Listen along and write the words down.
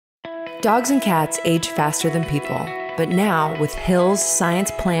Dogs and cats age faster than people, but now with Hill's Science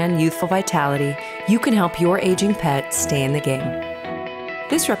Plan Youthful Vitality, you can help your aging pet stay in the game.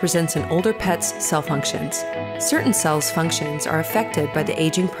 This represents an older pet's cell functions. Certain cells' functions are affected by the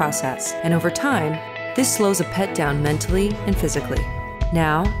aging process, and over time, this slows a pet down mentally and physically.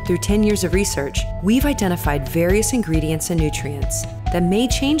 Now, through 10 years of research, we've identified various ingredients and nutrients that may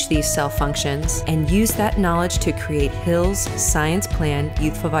change these cell functions and use that knowledge to create Hill's Science Plan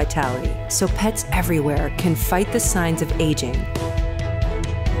Youthful Vitality, so pets everywhere can fight the signs of aging.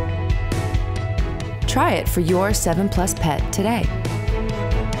 Try it for your 7+ pet today.